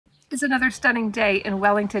It's another stunning day in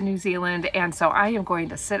Wellington, New Zealand, and so I am going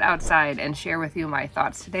to sit outside and share with you my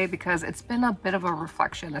thoughts today because it's been a bit of a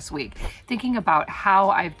reflection this week, thinking about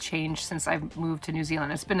how I've changed since I've moved to New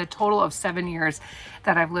Zealand. It's been a total of 7 years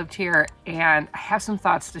that I've lived here, and I have some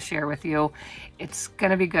thoughts to share with you. It's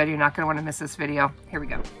gonna be good. You're not gonna want to miss this video. Here we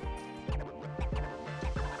go.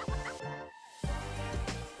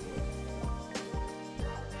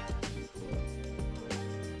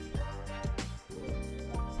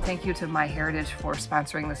 Thank you to MyHeritage for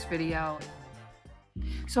sponsoring this video.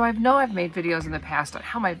 So I know I've made videos in the past on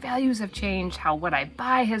how my values have changed, how what I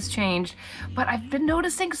buy has changed, but I've been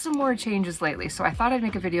noticing some more changes lately. So I thought I'd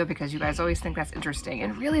make a video because you guys always think that's interesting.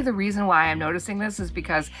 And really the reason why I'm noticing this is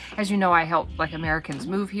because, as you know, I help Americans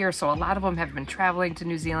move here. So a lot of them have been traveling to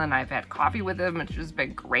New Zealand. I've had coffee with them, which has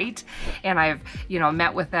been great. And I've,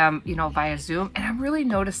 met with them, via Zoom. And I'm really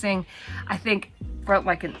noticing, I think, from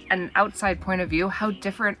an outside point of view, how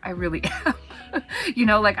different I really am.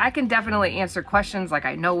 I can definitely answer questions,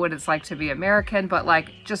 I know what it's like to be American, but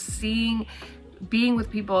just being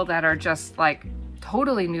with people that are just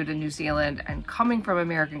totally new to New Zealand and coming from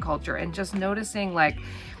American culture and just noticing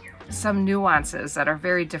some nuances that are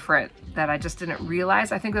very different that I just didn't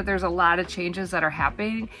realize. I think that there's a lot of changes that are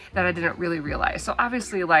happening that I didn't really realize. So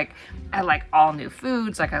obviously, I like all new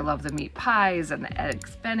foods. I love the meat pies and the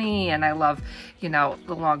eggs benny, and I love, the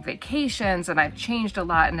long vacations, and I've changed a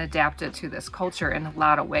lot and adapted to this culture in a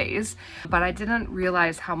lot of ways. But I didn't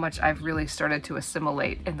realize how much I've really started to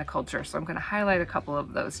assimilate in the culture. So I'm going to highlight a couple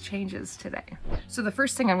of those changes today. So the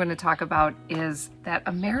first thing I'm going to talk about is that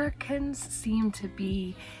Americans seem to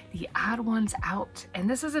be the odd ones out. And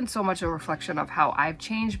this isn't so much a reflection of how I've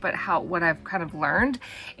changed, but what I've kind of learned,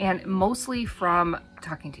 and mostly from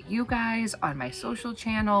talking to you guys on my social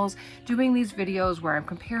channels, doing these videos where I'm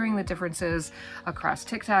comparing the differences across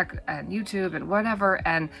TikTok and YouTube and whatever,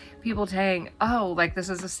 and people saying, oh, this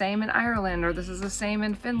is the same in Ireland, or this is the same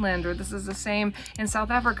in Finland, or this is the same in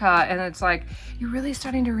South Africa. And it's you're really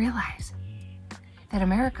starting to realize that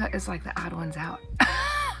America is the odd ones out.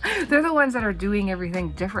 They're the ones that are doing everything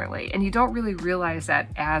differently, and you don't really realize that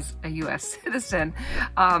as a US citizen.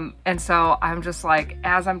 And so I'm just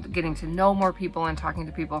as I'm getting to know more people and talking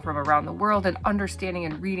to people from around the world and understanding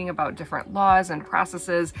and reading about different laws and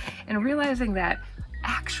processes and realizing that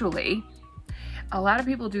actually a lot of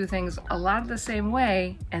people do things a lot of the same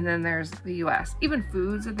way, and then there's the US. Even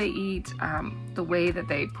foods that they eat, the way that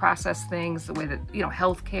they process things, the way that,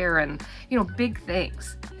 healthcare and, big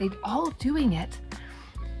things, they're all doing it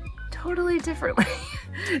totally differently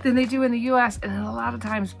than they do in the US, and a lot of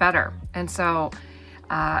times better. And so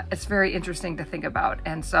it's very interesting to think about.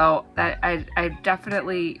 And so I've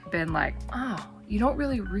definitely been oh, you don't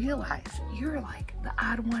really realize you're the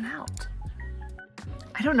odd one out.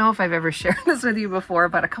 I don't know if I've ever shared this with you before,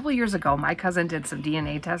 but a couple years ago, my cousin did some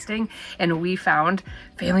DNA testing, and we found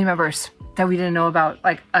family members that we didn't know about,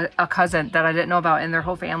 a cousin that I didn't know about in their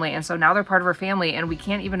whole family. And so now they're part of our family, and we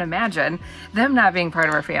can't even imagine them not being part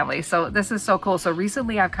of our family. So this is so cool. So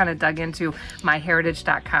recently I've kind of dug into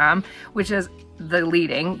myheritage.com, which is the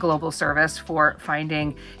leading global service for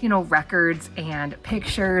finding, records and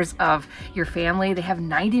pictures of your family. They have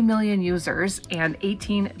 90 million users and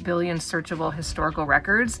 18 billion searchable historical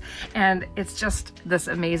records. And it's just this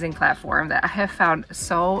amazing platform that I have found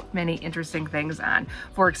so many interesting things on.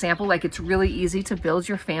 For example, it's really easy to build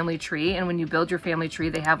your family tree. And when you build your family tree,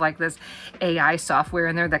 they have this AI software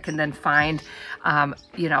in there that can then find,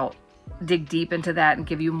 dig deep into that and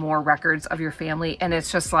give you more records of your family. And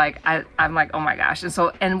it's just I'm oh my gosh.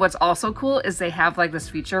 And what's also cool is they have this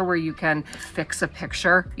feature where you can fix a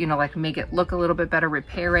picture, make it look a little bit better,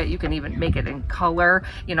 repair it. You can even make it in color,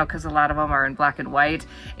 because a lot of them are in black and white,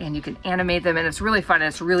 and you can animate them, and it's really fun.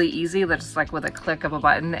 It's really easy. That's just with a click of a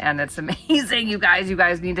button, and it's amazing. You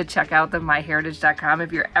guys need to check out the myheritage.com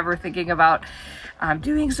if you're ever thinking about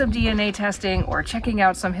doing some DNA testing or checking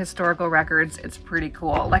out some historical records. It's pretty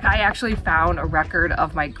cool. I actually found a record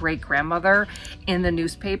of my great-grandmother in the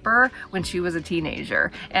newspaper when she was a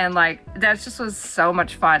teenager. And that just was so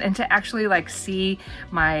much fun. And to actually see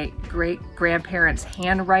my great-grandparents'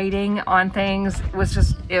 handwriting on things was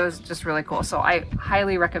just really cool. So I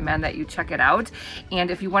highly recommend that you check it out.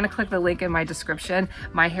 And if you want to click the link in my description,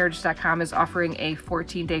 myheritage.com is offering a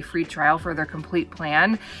 14-day free trial for their complete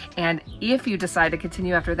plan. And if you decide to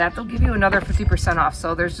continue after that, they'll give you another 50% off.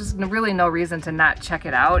 So there's just really no reason to not check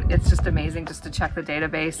it out. It's just amazing just to check the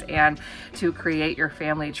database and to create your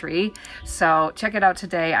family tree. So check it out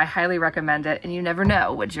today. I highly recommend it, and you never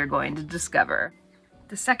know what you're going to discover.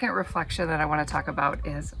 The second reflection that I want to talk about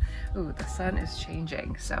is, ooh, the sun is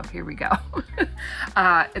changing. So here we go.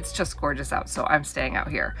 It's just gorgeous out, so I'm staying out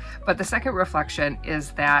here. But the second reflection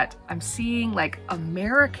is that I'm seeing like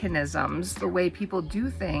Americanisms, the way people do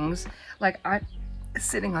things, like I'm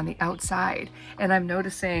sitting on the outside and I'm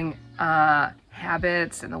noticing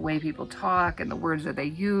habits and the way people talk and the words that they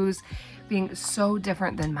use being so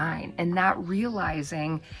different than mine, and not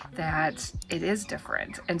realizing that it is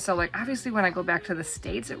different. And so like obviously when I go back to the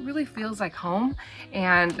States, it really feels like home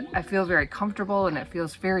and I feel very comfortable and it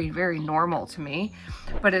feels very, very normal to me.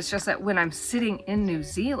 But it's just that when I'm sitting in New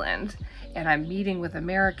Zealand and I'm meeting with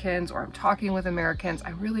Americans or I'm talking with Americans,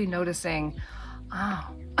 I'm really noticing, oh,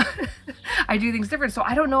 I do things different. So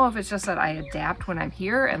I don't know if it's just that I adapt when I'm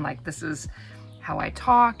here and like this is how I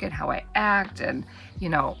talk and how I act, and you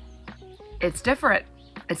know, it's different.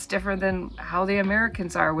 It's different than how the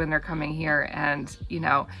Americans are when they're coming here, and you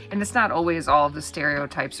know, and it's not always all of the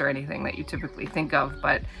stereotypes or anything that you typically think of,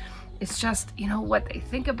 but it's just, you know, what they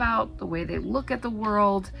think about, the way they look at the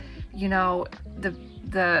world, you know,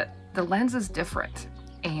 the lens is different.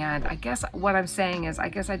 And I guess what I'm saying is, I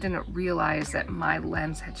guess I didn't realize that my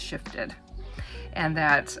lens had shifted and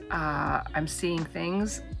that I'm seeing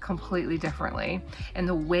things completely differently. And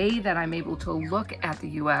the way that I'm able to look at the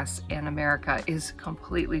US and America is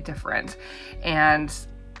completely different. And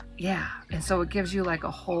yeah, and so it gives you like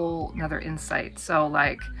a whole nother insight. So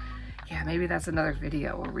like, yeah, maybe that's another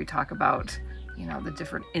video where we talk about, you know, the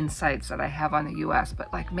different insights that I have on the US.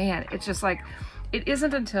 But like, man, it's just like, it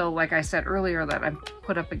isn't until, like I said earlier, that I'm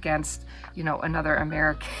put up against, you know, another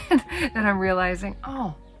American that I'm realizing,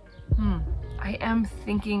 oh,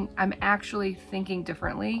 I'm actually thinking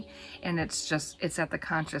differently, and it's at the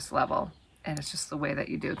conscious level, and it's just the way that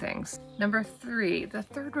you do things. Number 3, the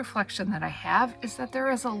third reflection that I have is that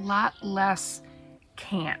there is a lot less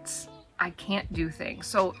can'ts. I can't do things.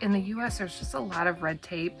 So in the US, there's just a lot of red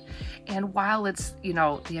tape. And while it's, you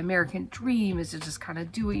know, the American dream is to just kind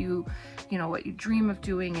of do what you dream of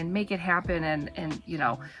doing and make it happen and, you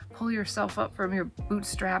know, pull yourself up from your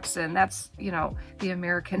bootstraps. And that's, you know, the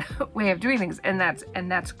American way of doing things. And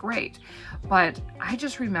that's great. But I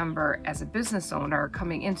just remember as a business owner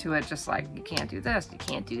coming into it, just like, you can't do this, you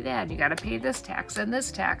can't do that. And you got to pay this tax and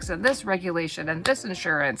this regulation and this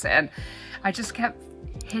insurance. And I just kept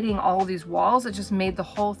hitting all these walls. It just made the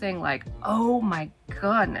whole thing like, oh my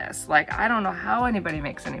goodness, like I don't know how anybody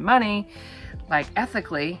makes any money, like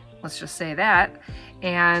ethically, let's just say that.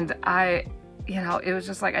 And I it was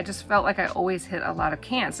just like, I just felt like I always hit a lot of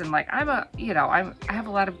can'ts. And like, I have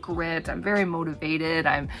a lot of grit, I'm very motivated,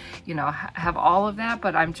 I'm, you know, have all of that,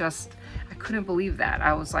 but I couldn't believe that.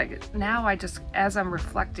 I was like, now as I'm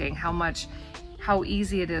reflecting how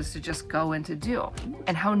easy it is to just go and to do,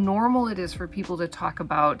 and how normal it is for people to talk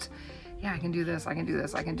about, yeah, I can do this, I can do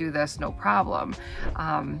this, I can do this, no problem.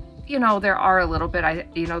 You know, there are a little bit,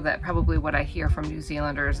 that probably what I hear from New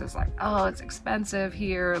Zealanders is like, oh, it's expensive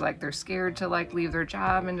here, like they're scared to like leave their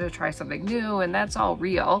job and to try something new, and that's all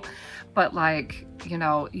real. But like, you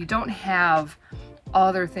know, you don't have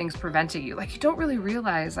other things preventing you. Like, you don't really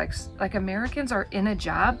realize like Americans are in a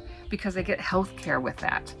job because they get health care with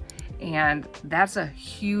that. And that's a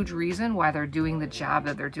huge reason why they're doing the job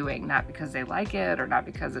that they're doing, not because they like it or not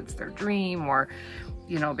because it's their dream or,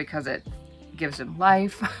 you know, because it gives them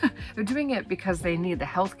life. They're doing it because they need the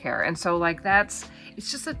health care. And so like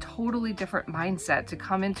it's just a totally different mindset to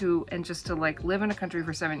come into and just to like live in a country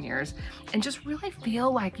for 7 years and just really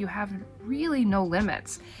feel like you have really no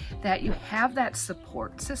limits, that you have that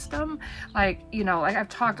support system. Like, you know, like I've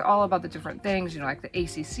talked all about the different things, you know, like the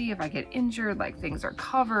ACC, if I get injured, like things are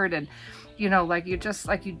covered. And you know, like you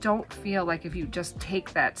don't feel like if you just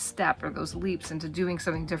take that step or those leaps into doing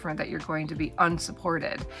something different that you're going to be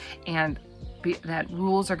unsupported, and that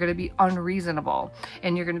rules are going to be unreasonable,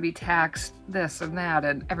 and you're going to be taxed this and that,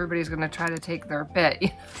 and everybody's going to try to take their bit, you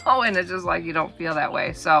know, and it's just like, you don't feel that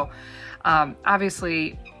way. So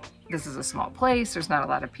obviously this is a small place, there's not a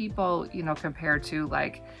lot of people, you know, compared to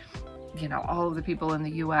like, you know, all of the people in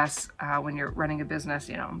the US when you're running a business,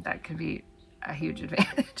 you know, that can be a huge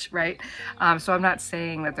advantage, right? So I'm not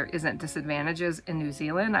saying that there isn't disadvantages in New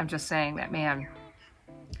Zealand. I'm just saying that, man,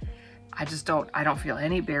 I don't feel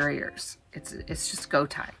any barriers. It's just go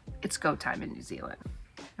time. It's go time in New Zealand.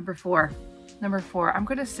 Number four, I'm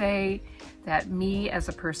going to say that me as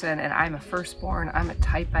a person, and I'm a firstborn, I'm a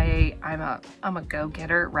type A, I'm a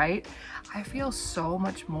go-getter, right? I feel so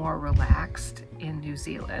much more relaxed in New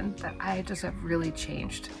Zealand that I just have really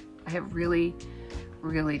changed. I have really,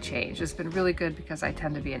 really changed. It's been really good because I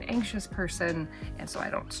tend to be an anxious person, and so I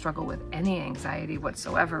don't struggle with any anxiety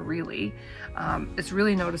whatsoever, really. It's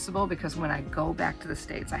really noticeable because when I go back to the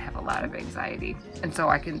States, I have a lot of anxiety, and so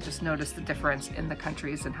I can just notice the difference in the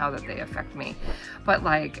countries and how that they affect me. But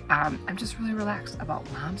like, I'm just really relaxed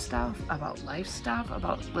about mom stuff, about life stuff,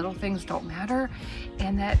 about little things don't matter,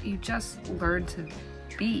 and that you just learn to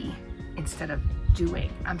be instead of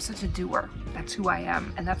doing. I'm such a doer. That's who I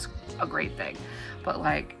am, and that's a great thing. But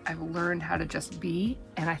like, I've learned how to just be,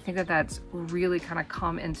 and I think that that's really kind of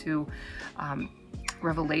come into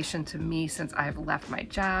revelation to me since I've left my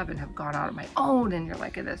job and have gone out on my own, and you're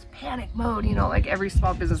like in this panic mode, you know, like every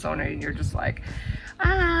small business owner, and you're just like,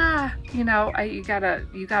 you know, you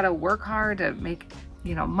gotta work hard to make,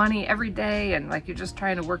 you know, money every day, and like you're just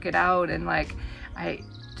trying to work it out, and like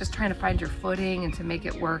just trying to find your footing and to make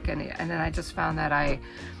it work. And then I just found that I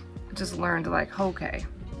just learned like, okay,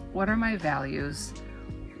 what are my values?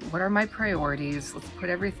 What are my priorities? Let's put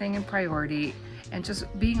everything in priority, and just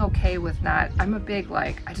being okay with not, I'm a big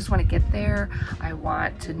like, I just want to get there. I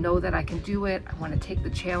want to know that I can do it. I want to take the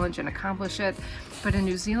challenge and accomplish it. But in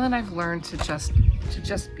New Zealand, I've learned to just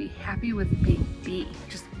be happy with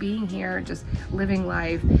just being here, just living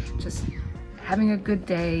life, just having a good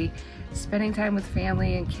day, spending time with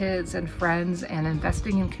family and kids and friends, and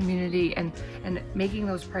investing in community, and making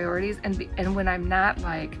those priorities. And when I'm not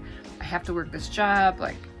like, I have to work this job,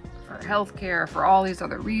 like for healthcare, for all these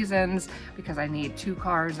other reasons, because I need 2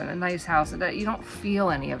 cars and a nice house, and that you don't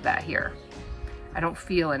feel any of that here. I don't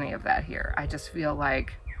feel any of that here. I just feel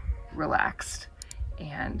like relaxed,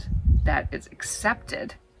 and that it's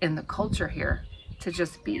accepted in the culture here to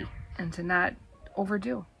just be, and to not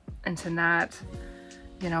overdo, and to not,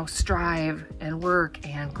 you know, strive and work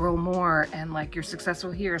and grow more, and like, you're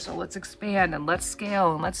successful here, so let's expand and let's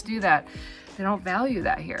scale and let's do that. They don't value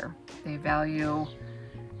that here. They value,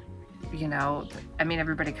 you know, I mean,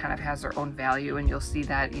 everybody kind of has their own value, and you'll see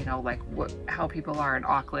that, you know, like how people are in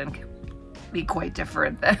Auckland can be quite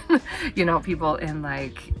different than, you know, people in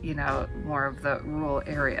like, you know, more of the rural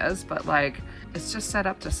areas. But like, it's just set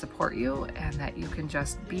up to support you, and that you can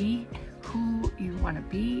just be who you want to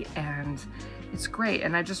be, and it's great.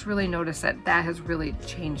 And I just really noticed that that has really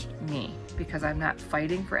changed me, because I'm not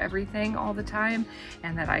fighting for everything all the time,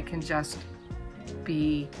 and that I can just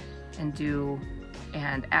be and do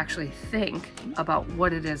and actually think about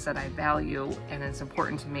what it is that I value and is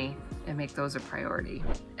important to me, and make those a priority.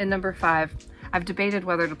 And number 5, I've debated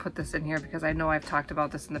whether to put this in here because I know I've talked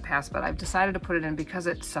about this in the past, but I've decided to put it in because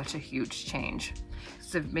it's such a huge change.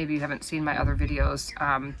 So maybe you haven't seen my other videos,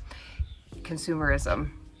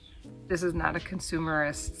 consumerism. This is not a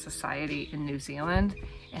consumerist society in New Zealand,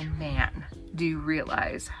 and man, do you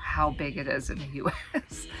realize how big it is in the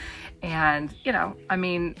US? And, you know, I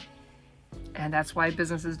mean, and that's why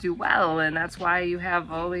businesses do well, and that's why you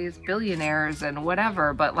have all these billionaires and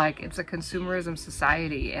whatever. But like, it's a consumerism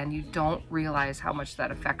society, and you don't realize how much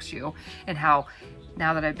that affects you, and how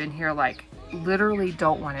now that I've been here, like, literally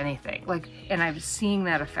don't want anything. Like, and I'm seeing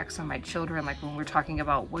that effects on my children, like when we're talking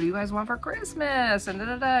about what do you guys want for Christmas, and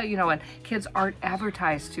you know, and kids aren't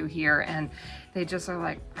advertised to here, and they just are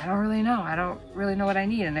like, I don't really know. I don't really know what I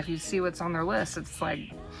need. And if you see what's on their list, it's like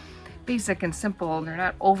basic and simple, and they're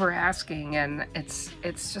not over asking, and it's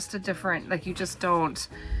just a different, like, you just don't,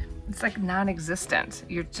 it's like non-existent.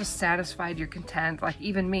 You're just satisfied, you're content. Like,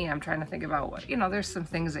 even me, I'm trying to think about what, you know, there's some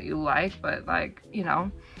things that you like, but like, you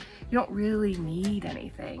know, you don't really need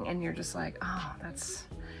anything, and you're just like, oh, that's,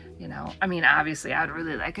 you know, I mean, obviously I'd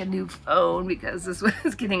really like a new phone because this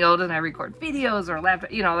was getting old, and I record videos, or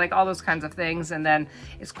laptop, you know, like all those kinds of things, and then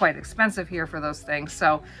it's quite expensive here for those things.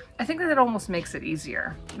 So I think that it almost makes it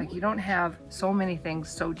easier. Like, you don't have so many things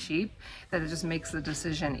so cheap that it just makes the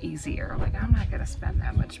decision easier. Like, I'm not gonna spend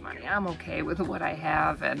that much money. I'm okay with what I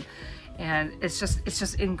have, and it's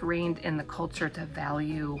just ingrained in the culture to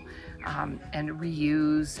value and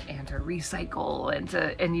reuse and to recycle, and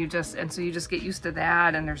so you just get used to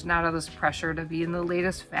that, and there's not all this pressure to be in the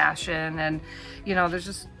latest fashion, and you know, it's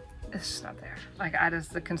just not there. Like,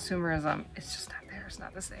 the consumerism, it's just not there. It's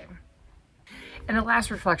not the same. And the last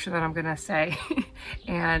reflection that I'm gonna say,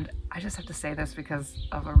 and I just have to say this because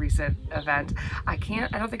of a recent event, I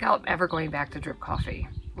don't think I'm ever going back to drip coffee.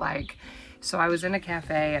 Like, so I was in a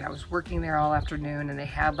cafe, and I was working there all afternoon, and they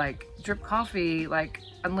had like drip coffee, like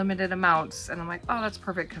unlimited amounts, and I'm like, oh, that's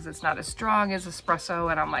perfect because it's not as strong as espresso,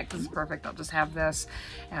 and I'm like, this is perfect. I'll just have this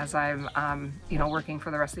as I'm you know, working for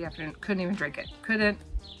the rest of the afternoon. Couldn't even drink it.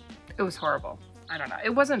 It was horrible. I don't know. It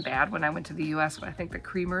wasn't bad when I went to the US, but I think the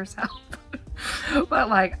creamers help. But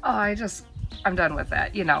like, oh, I'm done with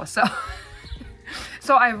that, you know. So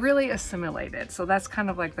So I really assimilated. So that's kind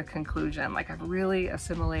of like the conclusion. Like I've really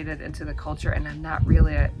assimilated into the culture, and I'm not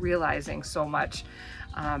really realizing so much,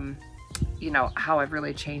 you know, how I've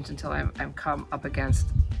really changed until I'm come up against,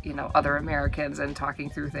 you know, other Americans and talking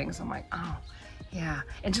through things. I'm like, oh yeah.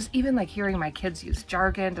 And just even like hearing my kids use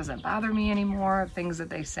jargon doesn't bother me anymore. Things that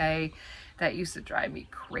they say that used to drive me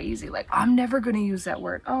crazy. Like, I'm never going to use that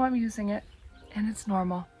word. Oh, I'm using it and it's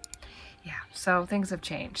normal. Yeah. So things have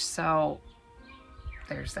changed. So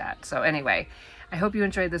there's that. So anyway, I hope you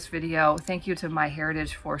enjoyed this video. Thank you to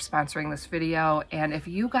MyHeritage for sponsoring this video. And if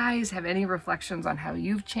you guys have any reflections on how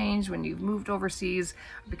you've changed when you've moved overseas,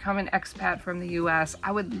 become an expat from the US,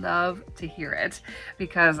 I would love to hear it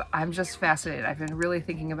because I'm just fascinated. I've been really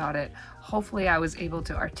thinking about it. Hopefully I was able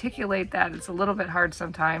to articulate that. It's a little bit hard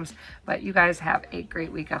sometimes, but you guys have a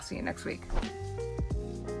great week. I'll see you next week.